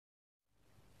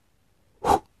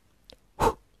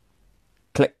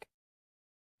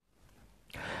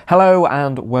Hello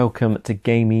and welcome to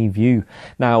GameEview.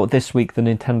 Now this week the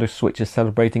Nintendo Switch is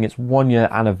celebrating its 1-year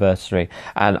anniversary,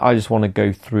 and I just want to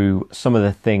go through some of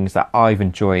the things that I've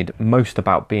enjoyed most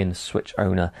about being a Switch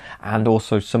owner, and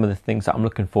also some of the things that I'm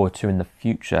looking forward to in the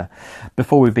future.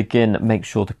 Before we begin, make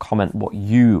sure to comment what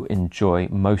you enjoy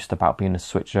most about being a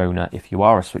Switch owner, if you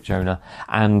are a Switch owner,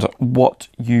 and what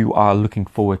you are looking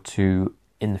forward to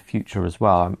in the future as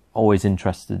well. I'm always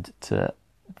interested to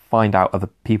find out other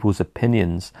people's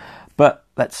opinions. But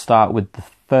let's start with the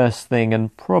first thing,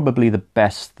 and probably the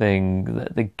best thing.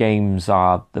 The games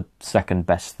are the second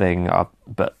best thing,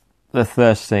 but the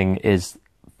first thing is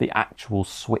the actual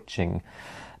switching.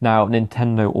 Now,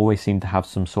 Nintendo always seemed to have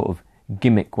some sort of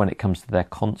gimmick when it comes to their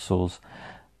consoles.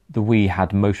 The Wii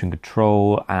had motion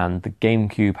control, and the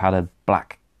GameCube had a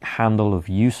black handle of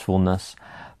usefulness,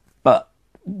 but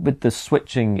with the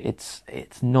switching, it's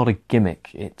not a gimmick.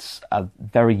 It's a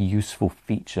very useful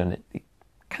feature, and it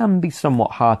can be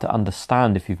somewhat hard to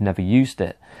understand if you've never used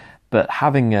it. But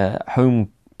having a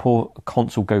home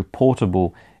console go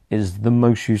portable is the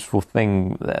most useful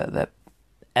thing that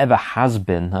ever has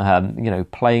been.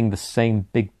 Playing the same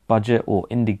big budget or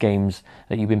indie games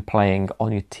that you've been playing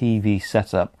on your TV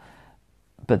setup,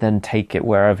 but then take it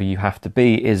wherever you have to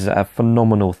be, is a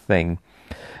phenomenal thing.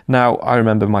 Now, I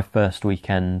remember my first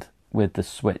weekend with the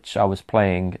Switch. I was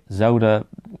playing Zelda.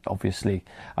 Obviously,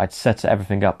 I'd set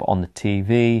everything up on the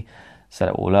TV, set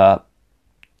it all up,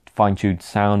 fine-tuned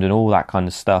sound and all that kind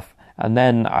of stuff. And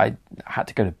then I had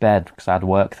to go to bed because I had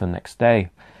work the next day.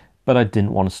 But I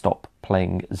didn't want to stop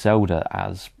playing Zelda,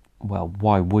 as, well,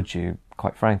 why would you,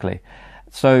 quite frankly?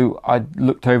 So I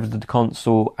looked over the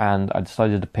console and I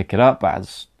decided to pick it up,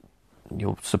 as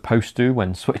you're supposed to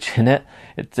when switching it.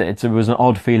 It was an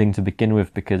odd feeling to begin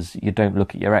with, because you don't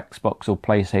look at your Xbox or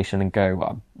PlayStation and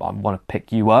go, I want to pick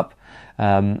you up.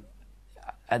 And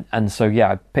so,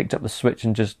 yeah, I picked up the Switch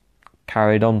and just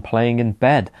carried on playing in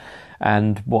bed.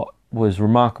 And what was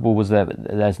remarkable was that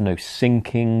there's no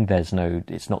syncing,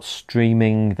 it's not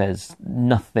streaming, there's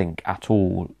nothing at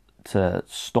all to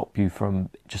stop you from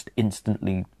just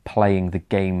instantly playing the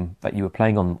game that you were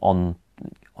playing on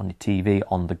your TV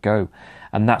on the go.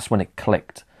 And that's when it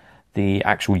clicked, the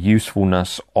actual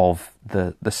usefulness of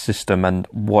the system and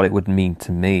what it would mean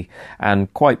to me,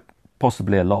 and quite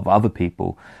possibly a lot of other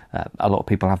people. A lot of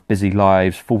people have busy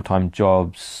lives, full-time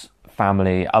jobs,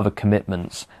 family, other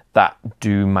commitments that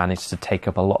do manage to take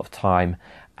up a lot of time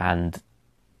and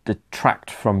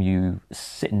detract from you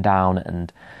sitting down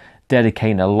and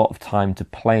dedicating a lot of time to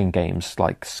playing games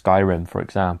like Skyrim, for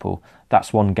example.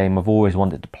 That's one game I've always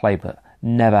wanted to play, but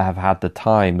never have had the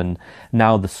time, and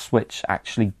now the Switch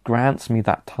actually grants me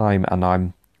that time, and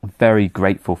I'm very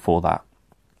grateful for that.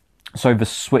 So the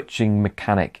switching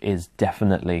mechanic is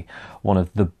definitely one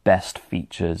of the best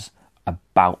features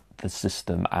about the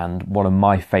system, and one of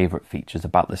my favourite features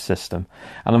about the system.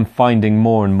 And I'm finding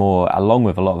more and more, along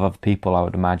with a lot of other people I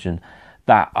would imagine,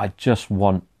 that I just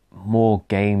want more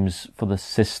games for the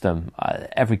system.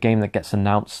 Every game that gets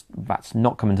announced that's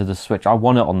not coming to the Switch, I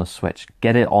want it on the Switch.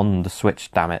 Get it on the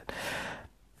Switch, damn it.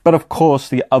 But of course,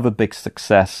 the other big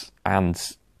success, and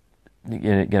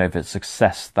the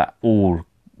success that all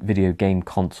video game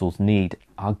consoles need,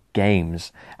 are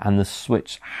games, and the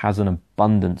Switch has an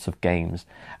abundance of games.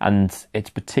 And it's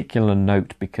particular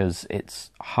note because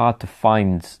it's hard to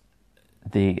find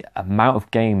the amount of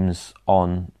games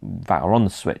that are on the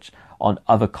Switch on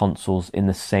other consoles in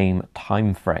the same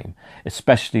time frame,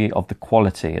 especially of the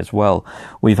quality as well.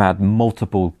 We've had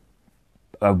multiple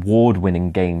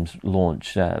award-winning games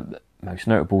launch, most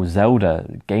notable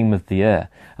Zelda, Game of the Year.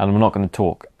 And I'm not going to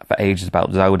talk for ages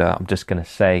about Zelda. I'm just going to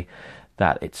say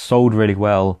that it's sold really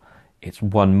well, it's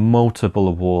won multiple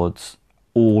awards,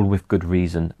 all with good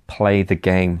reason. Play the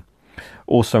game.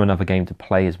 Also, another game to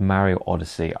play is Mario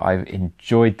Odyssey. I've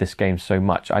enjoyed this game so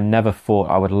much. I never thought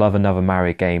I would love another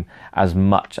Mario game as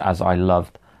much as I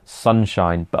loved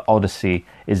Sunshine, but Odyssey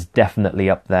is definitely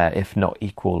up there, if not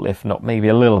equal, if not maybe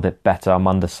a little bit better. I'm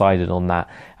undecided on that.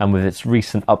 And with its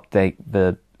recent update,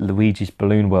 the Luigi's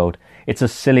Balloon World, it's a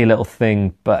silly little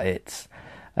thing, but it's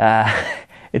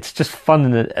just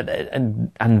fun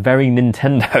and very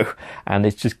Nintendo, and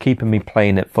it's just keeping me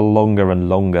playing it for longer and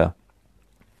longer.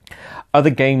 Other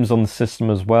games on the system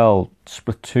as well: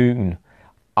 Splatoon,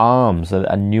 ARMS,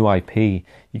 a new IP.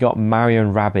 You got Mario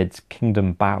and Rabbids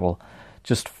Kingdom Battle.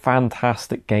 Just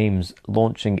fantastic games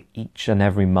launching each and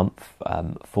every month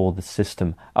for the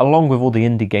system, along with all the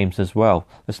indie games as well.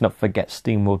 Let's not forget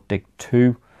SteamWorld Dig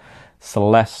 2,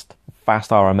 Celeste, Fast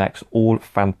RMX, all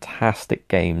fantastic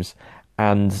games.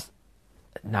 And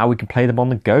now we can play them on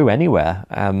the go anywhere.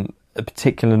 A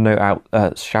particular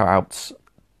shout outs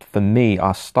for me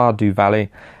are Stardew Valley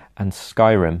and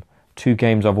Skyrim. 2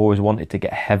 games I've always wanted to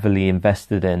get heavily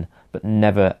invested in, but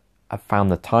never have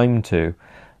found the time to.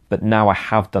 But now I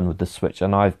have done with the Switch,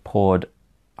 and I've poured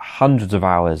hundreds of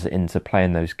hours into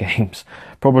playing those games.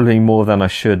 Probably more than I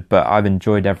should, but I've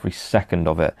enjoyed every second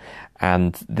of it.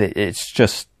 And it's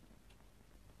just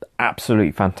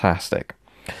absolutely fantastic.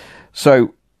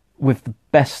 So, with the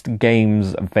best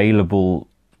games available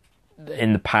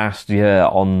in the past year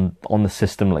on the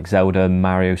system, like Zelda,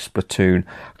 Mario, Splatoon,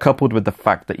 coupled with the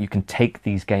fact that you can take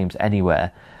these games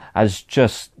anywhere, has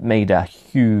just made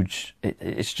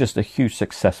it's just a huge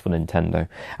success for Nintendo.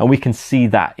 And we can see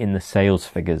that in the sales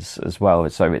figures as well.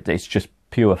 So it's just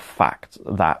pure fact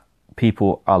that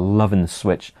people are loving the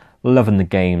Switch, loving the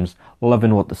games,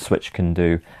 loving what the Switch can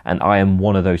do. And I am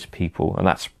one of those people. And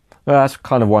that's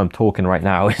kind of why I'm talking right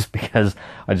now, is because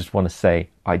I just want to say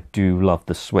I do love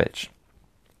the Switch.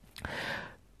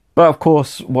 But of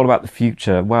course, what about the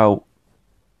future? Well,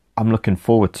 I'm looking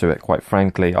forward to it, quite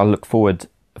frankly. I look forward,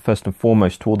 first and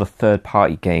foremost, to all the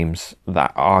third-party games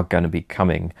that are going to be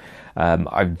coming.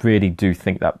 I really do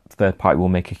think that third-party will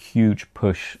make a huge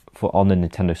push on the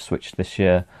Nintendo Switch this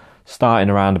year,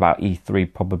 starting around about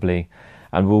E3 probably.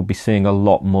 And we'll be seeing a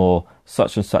lot more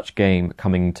such and such game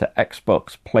coming to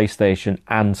Xbox, PlayStation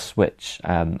and Switch.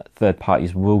 Third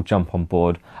parties will jump on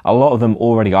board. A lot of them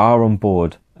already are on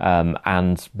board.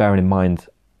 And bearing in mind,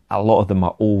 a lot of them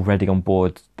are already on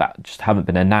board that just haven't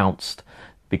been announced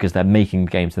because they're making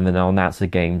games, and then they'll announce the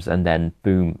games and then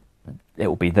boom, it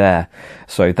will be there.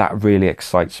 So that really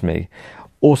excites me.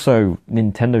 Also,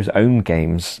 Nintendo's own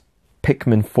games,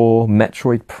 Pikmin 4,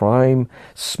 Metroid Prime,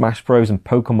 Smash Bros and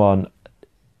Pokemon,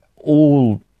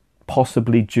 all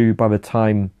possibly due by the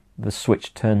time the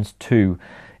Switch turns 2,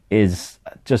 is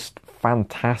just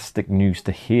fantastic news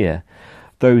to hear.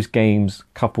 Those games,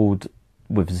 coupled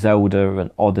with Zelda and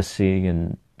Odyssey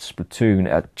and Splatoon,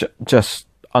 are just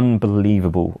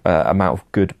unbelievable amount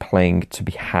of good playing to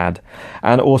be had.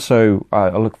 And also I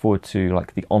look forward to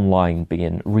like the online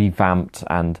being revamped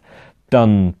and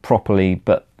done properly,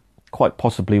 but quite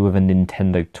possibly with a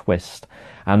Nintendo twist,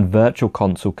 and Virtual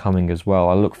Console coming as well.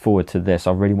 I look forward to this.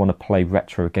 I really want to play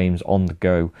retro games on the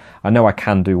go. I know I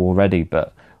can do already,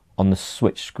 but on the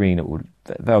Switch screen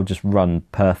they'll just run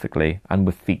perfectly, and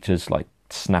with features like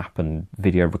Snap and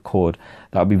video record,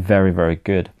 that would be very, very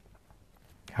good.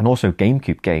 And also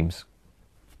GameCube games.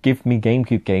 Give me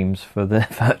GameCube games for the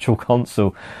Virtual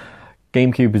Console.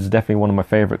 GameCube is definitely one of my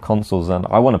favourite consoles, and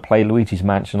I want to play Luigi's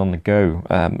Mansion on the go.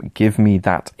 Give me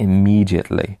that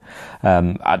immediately.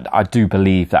 I do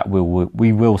believe that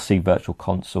we will see Virtual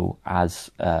Console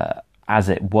as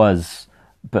it was,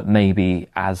 but maybe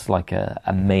as like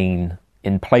a main.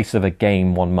 In place of a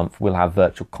game 1 month, we'll have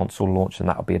Virtual Console launch, and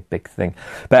that'll be a big thing.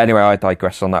 But anyway, I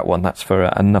digress on that one. That's for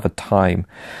another time.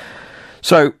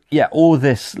 So, yeah, all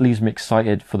this leaves me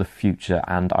excited for the future,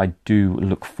 and I do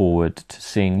look forward to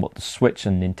seeing what the Switch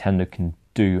and Nintendo can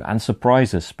do and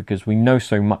surprise us, because we know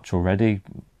so much already,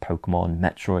 Pokemon,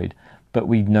 Metroid, but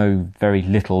we know very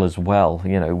little as well.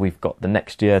 You know, we've got the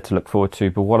next year to look forward to,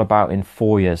 but what about in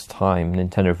 4 years' time?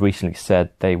 Nintendo have recently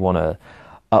said they want to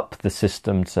up the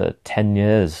system to 10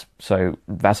 years, so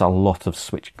that's a lot of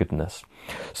Switch goodness.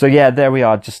 So yeah, there we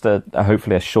are, just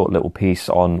hopefully a short little piece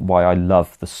on why I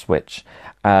love the Switch.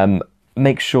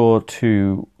 Make sure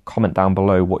to comment down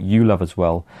below what you love as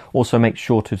well. Also make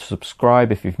sure to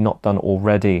subscribe if you've not done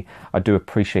already. I do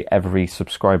appreciate every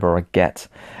subscriber I get.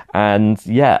 And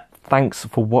yeah, thanks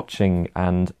for watching,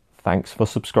 and thanks for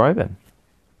subscribing.